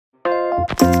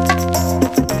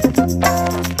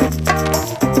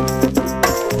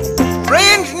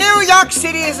York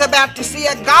City is about to see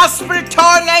a gospel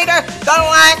tornado the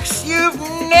likes you've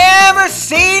never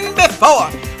seen before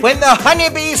when the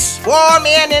honeybees swarm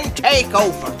in and take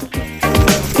over.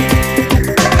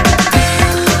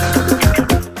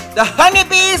 The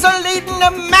honeybees are leading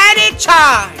a mighty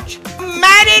charge.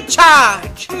 Mighty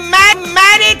charge.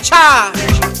 Mighty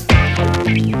charge.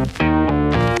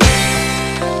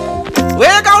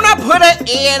 We're gonna put an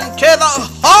end to the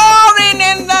whoring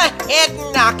and the head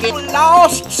knocking.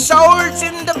 Lost souls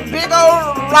in the big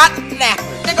old rotten napper.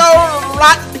 Big old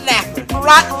rotten napper.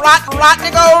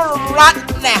 Big old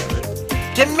rotten napper.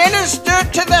 To minister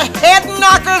to the head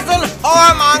knockers and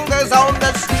whoremongers on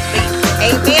the street.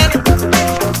 Amen.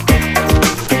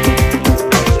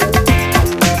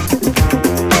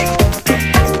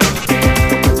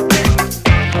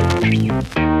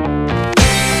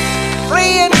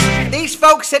 These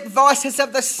folks at Voices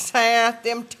of the South,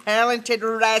 them talented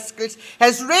rascals,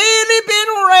 has really been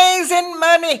raising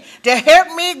money to help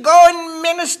me go and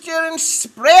minister and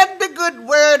spread the good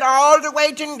word all the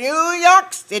way to New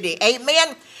York City.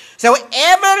 Amen. So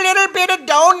every little bit of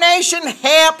donation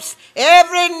helps.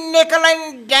 Every nickel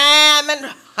and dime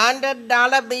and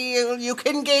 $100 bill you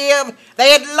can give,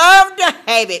 they'd love to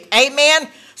have it. Amen.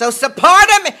 So support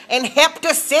them and help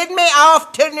to send me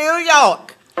off to New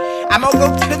York. I'm gonna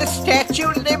go to the Statue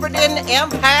of Liberty and the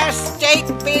Empire State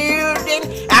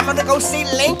Building. I'm gonna go see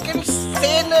Lincoln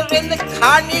Center in the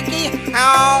Carnegie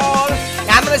Hall.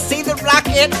 I'm gonna see the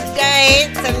Rocket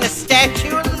Dance and the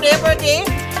Statue of Liberty.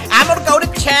 I'm gonna go to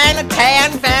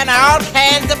Chinatown, find all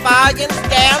kinds of bargains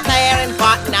down there and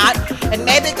whatnot, and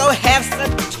maybe go have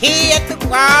some tea at the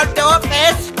Waldorf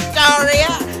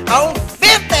Astoria on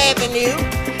 5th Avenue.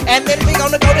 And then we're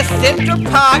gonna go to Central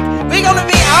Park. We're gonna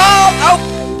be all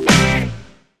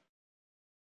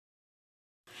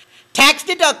tax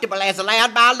deductible as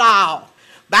allowed by law.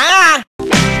 Bye.